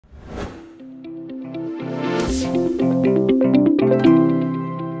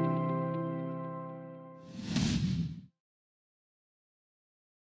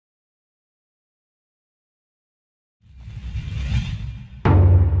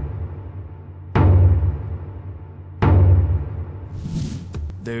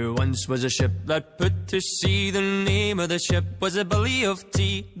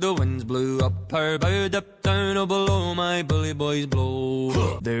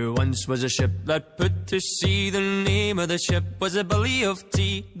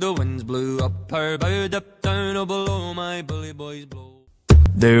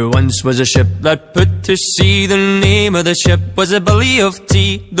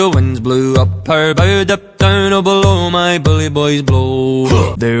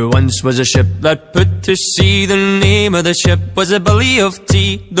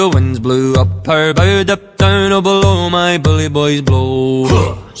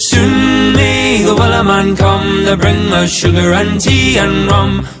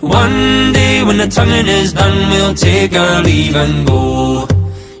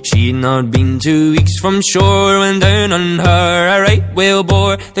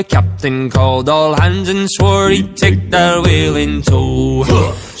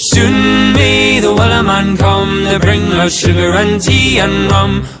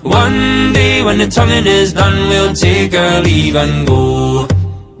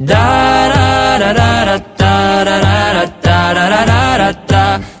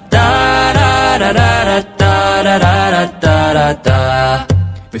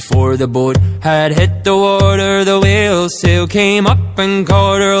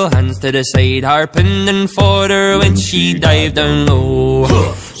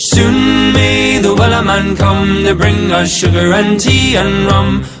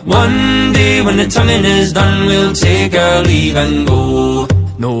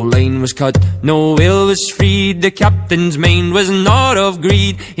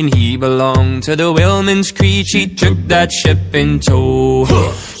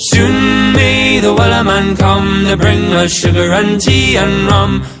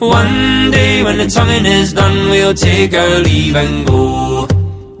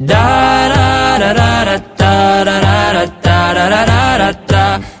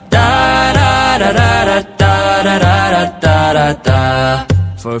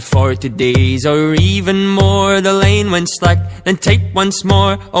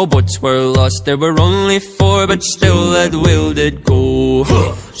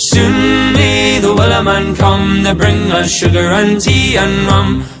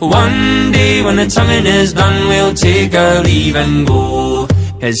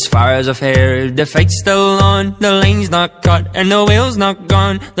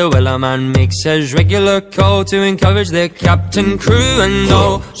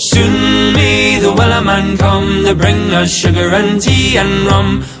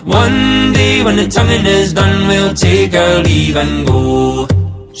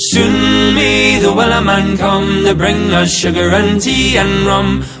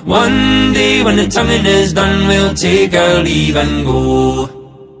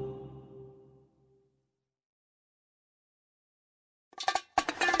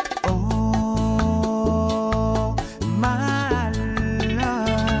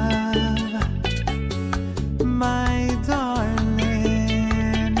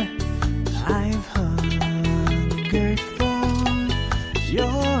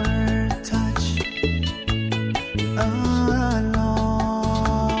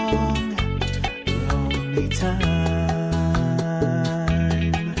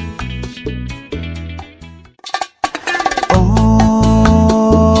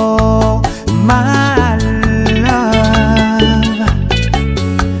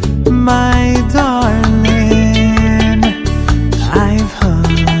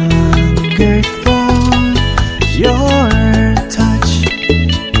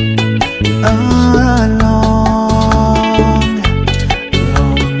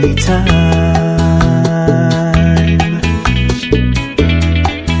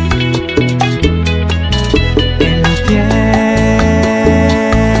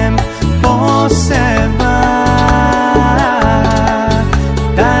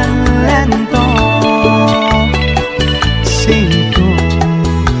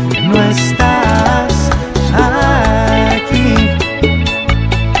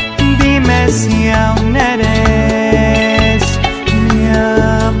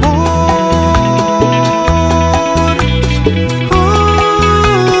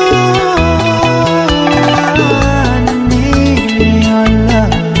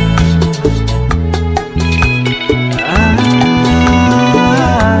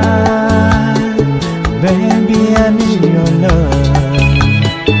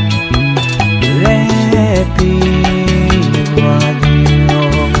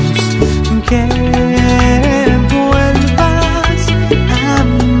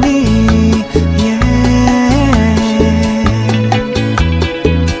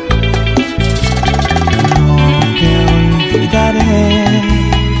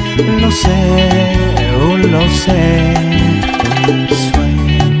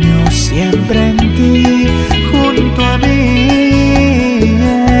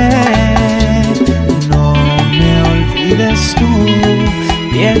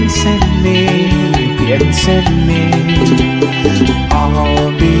visit me.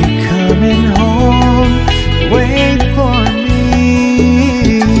 I'll be coming home. Wait for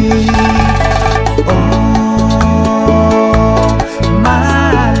me. Oh,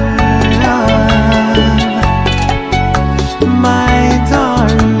 my love, my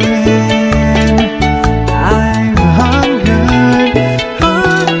darling, I'm hungered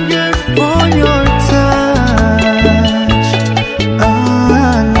for your touch. A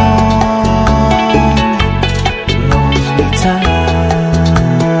lonely time.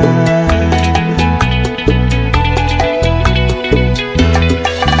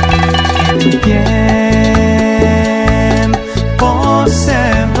 El tiempo se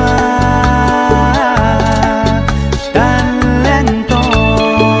va tan lento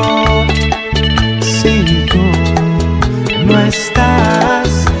si tú no estás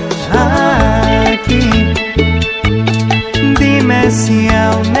aquí. Dime si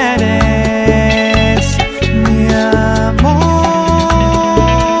aún eres mi amor.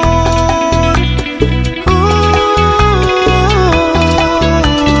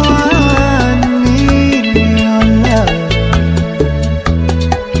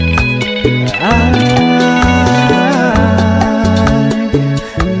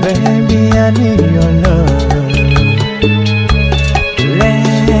 Baby, I need your love.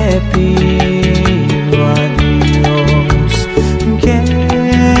 Le pido a Dios que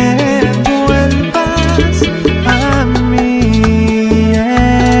vuelvas a mí.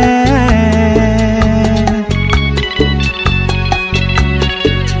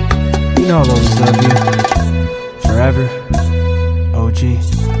 You know I'll always love you forever, OG.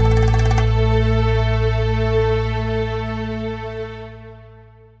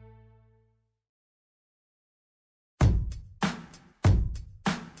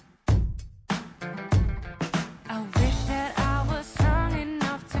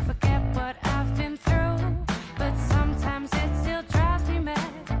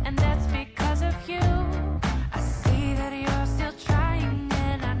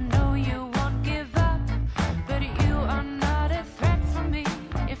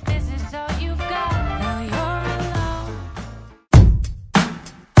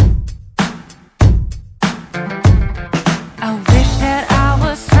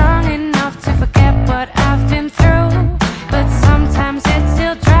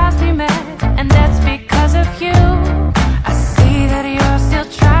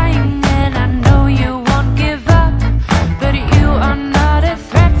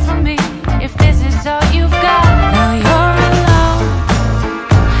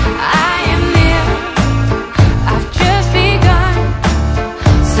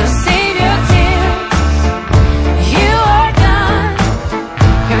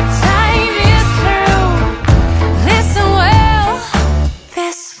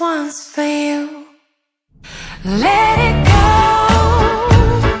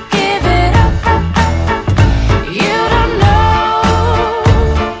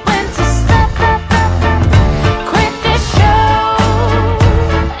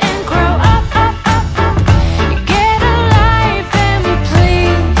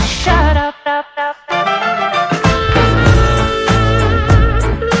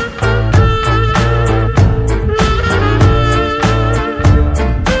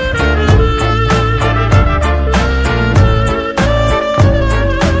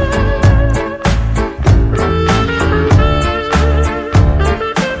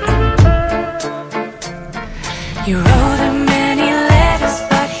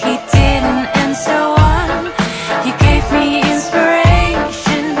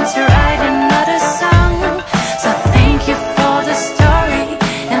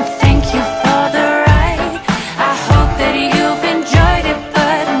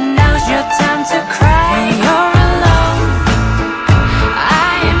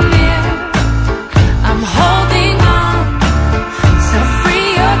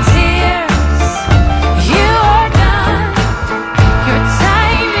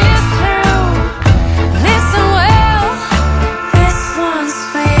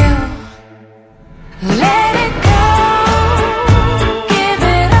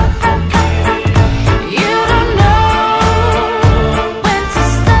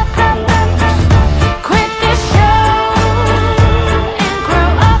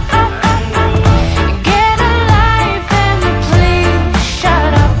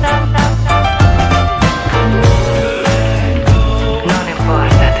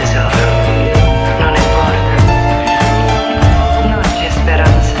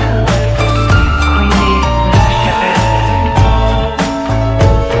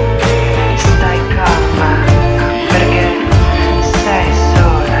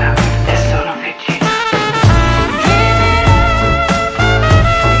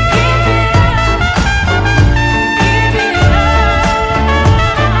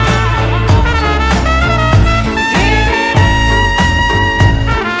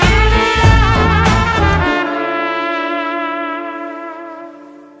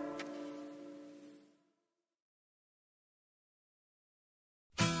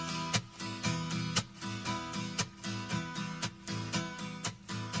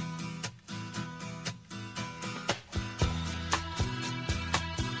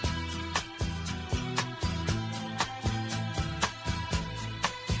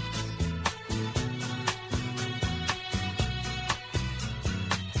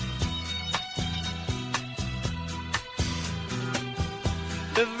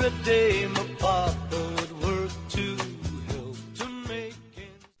 Every day my papa would work to help to make it.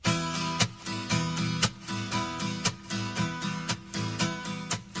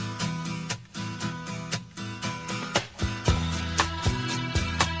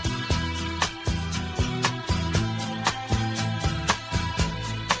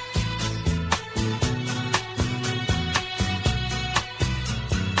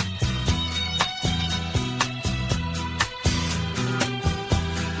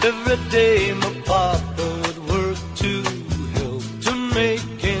 Every day my papa would work to help to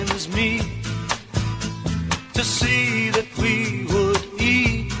make ends meet, to see that we would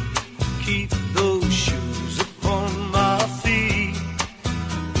eat, keep those shoes upon my feet.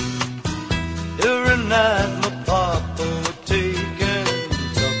 Every night my papa would take and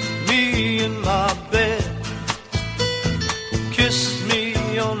tuck me in my bed, kiss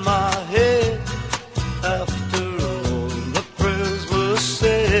me on my head after all the prayers were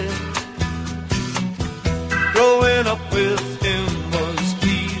said. Growing up with him was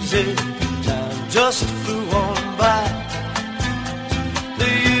easy, time just flew on by. The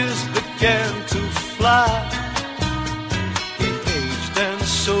years began to fly, he aged and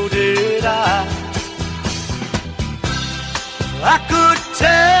so did I. I could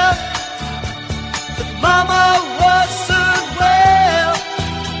tell that Mama wasn't well,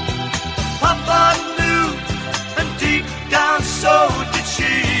 Papa knew, and deep down so did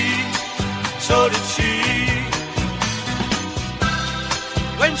she, so did she.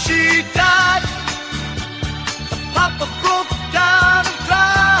 When she died, Papa broke down and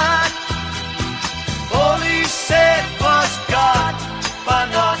cried. All he said was, God, why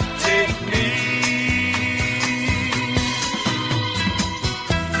not take me?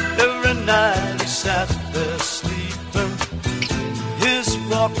 Every night he sat there sleeping in his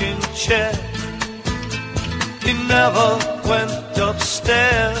rocking chair. He never went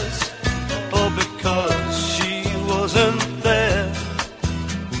upstairs, oh, because she wasn't there.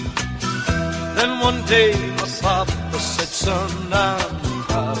 Then one day my papa said, son, I'm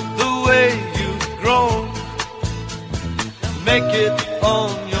proud of the way you've grown. Make it on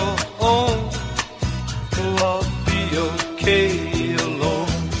your own, oh, I'll be okay alone.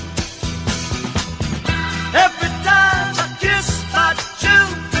 Every time I kiss my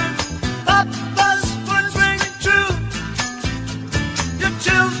children, Papa's words ring true. Your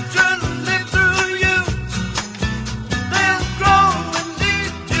children live through you, they'll grow and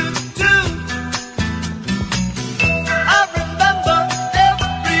need you too. I remember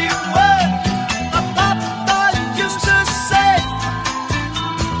every word my Papa used to say.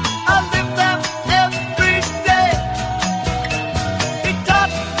 I live them every day. He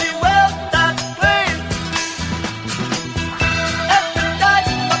taught me well that way. Every night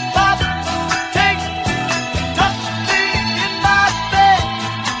my Papa would take me, tuck me in my bed,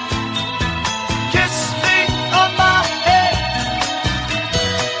 kiss me on my head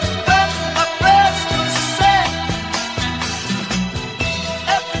when my prayers were said.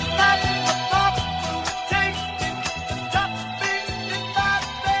 Every night my Papa would take me, tuck me in my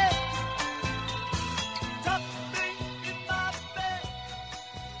bed, tuck me in my bed.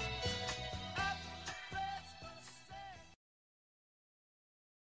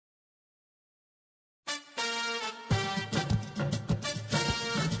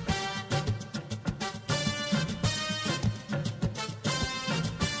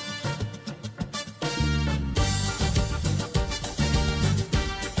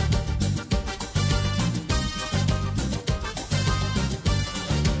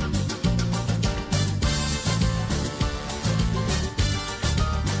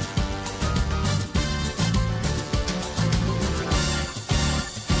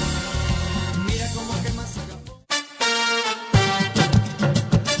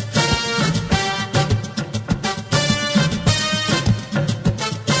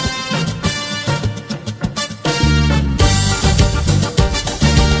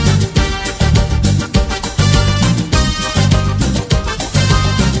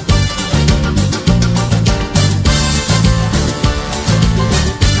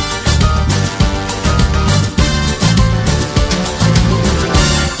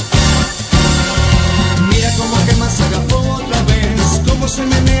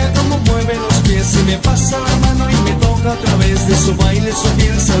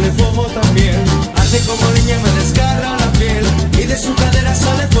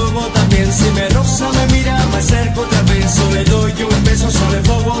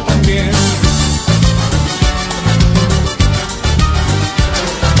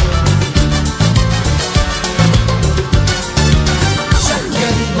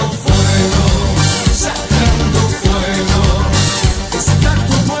 Sacando fuego, está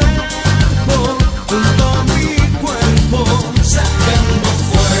tu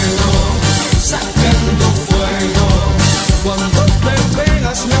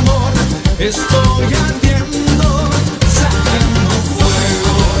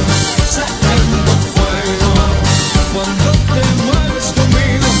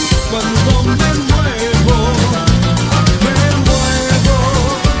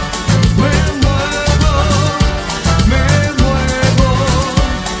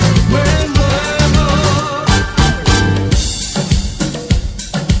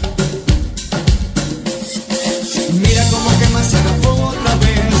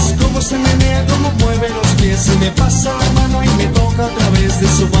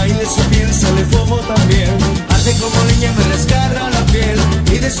desde su baile su piel sale fuego también. Arde como leña, me desgarra la piel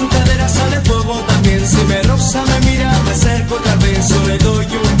y de su cadera sale fuego también. Si me roza, me mira, me acerco otra vez, yo le doy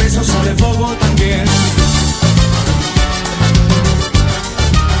un beso, sale fuego también.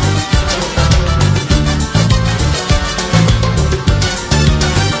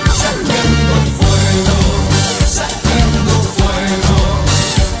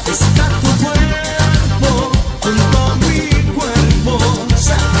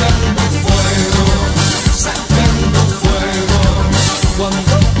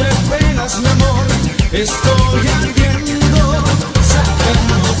 Estoy ardiendo,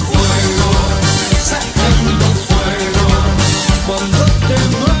 sacando fuego, sacando fuego. Cuando te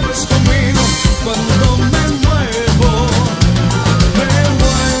mueves conmigo, cuando me muevo, me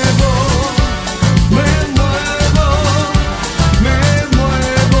muevo, me muevo, me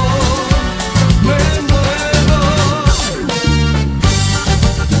muevo, me muevo.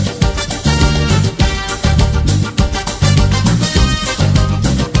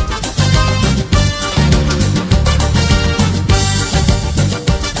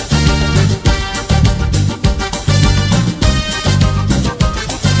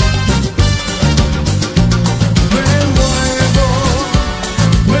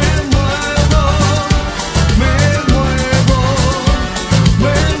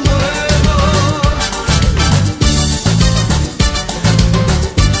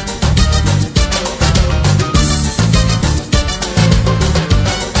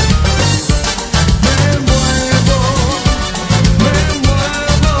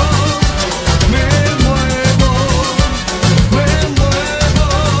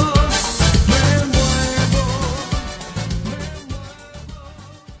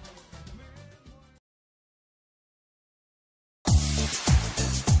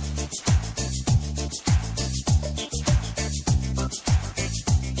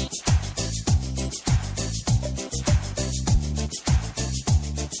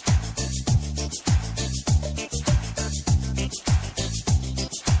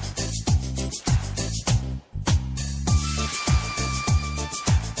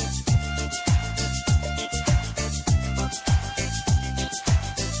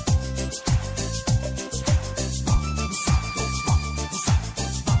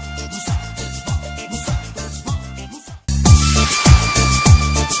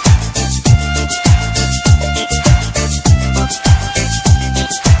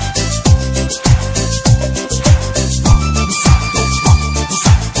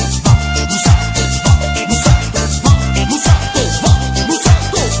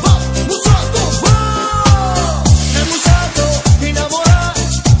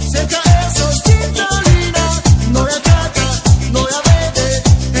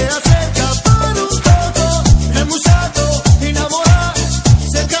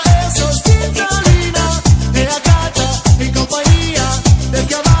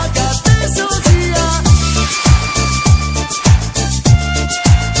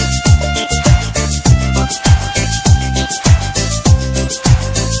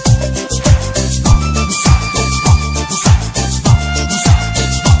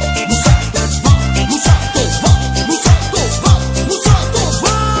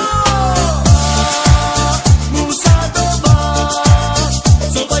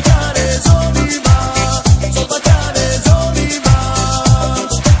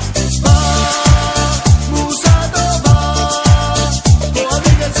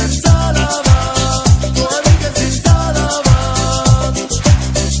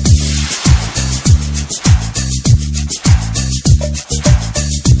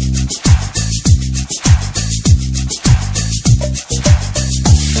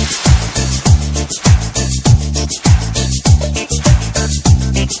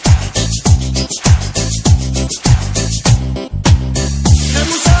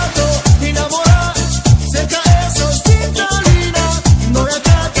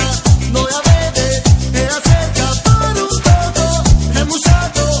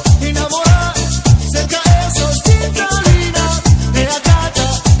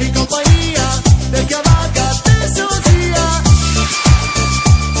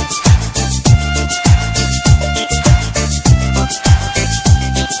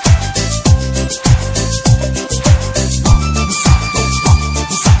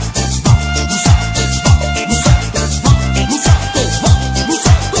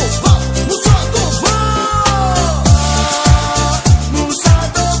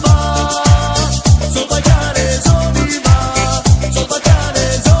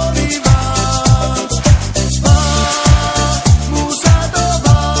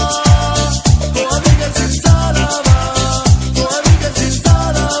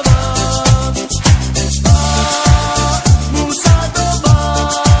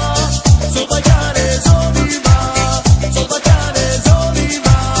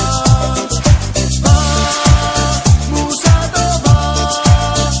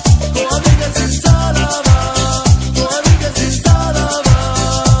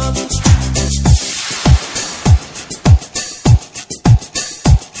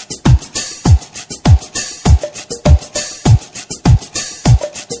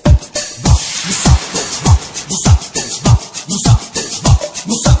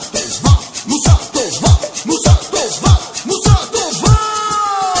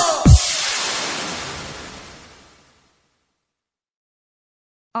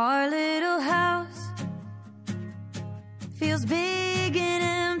 Our little house feels big and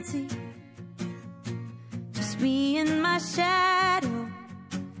empty, just me and my shadow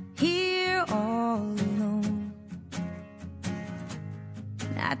here all alone.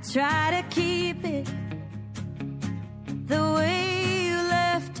 And I try to keep it the way you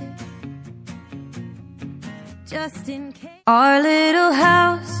left it, just in case. Our little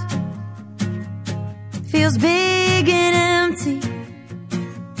house feels big and empty,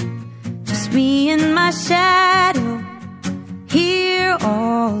 just me and my shadow here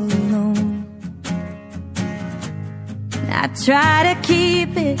all alone. And I try to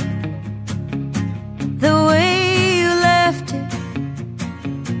keep it the way you left it,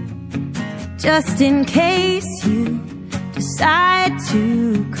 just in case you decide to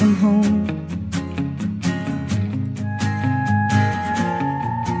come home.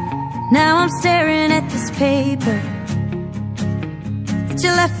 Now I'm staring at this paper that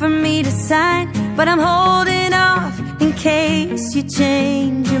you left for me to sign, but I'm holding off in case you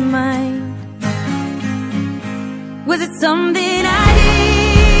change your mind. Was it something I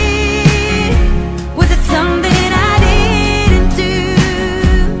did? Was it something I didn't do?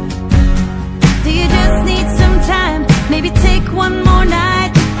 Do you just need some time? Maybe take one more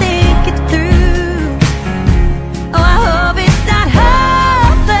night to think it through. Oh, I hope it's not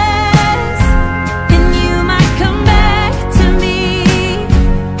hopeless and you might come back to me.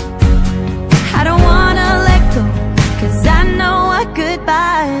 I don't wanna let go, 'cause I know what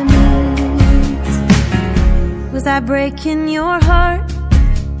goodbye means. Was I breaking your heart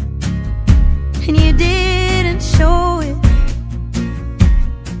and you didn't show it?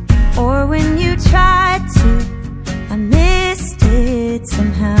 Or when you tried to, I missed it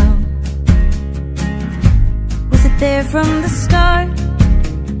somehow? Was it there from the start?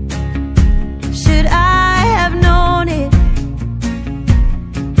 Should I have known it?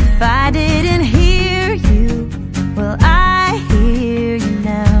 If I didn't hear you, well, I hear you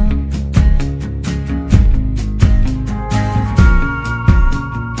now.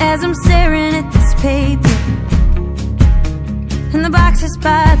 As I'm staring at this paper and the boxes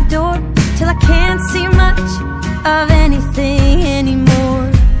by the door, till I can't see much of anything anymore.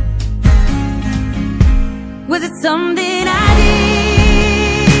 Was it something I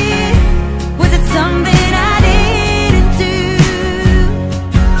did? Was it something I didn't do?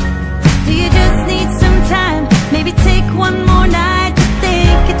 Do you just need some time? Maybe take one more night to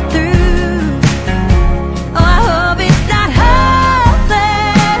think it through. Oh, I hope it's not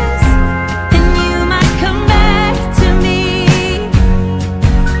hopeless and you might come back to me.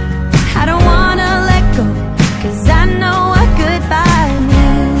 I don't wanna let go, 'cause I know what goodbye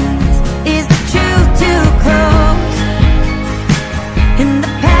means. Is the truth too close and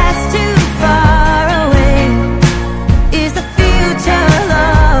the past too far away? Is the future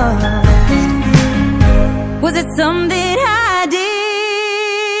lost? Was it something I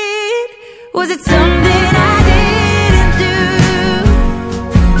did? Was it something I didn't do?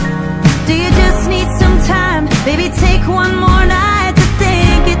 Do you just need some time? Baby, take one more night to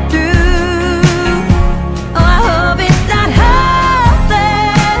think it through. Oh, I hope it's not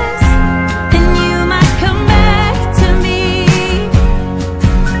hopeless and you might come back to me.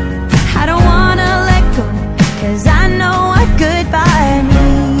 I don't wanna let go, 'cause I know what goodbye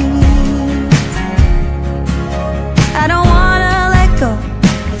means. I don't wanna let go,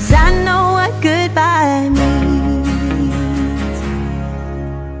 'cause I know what goodbye means.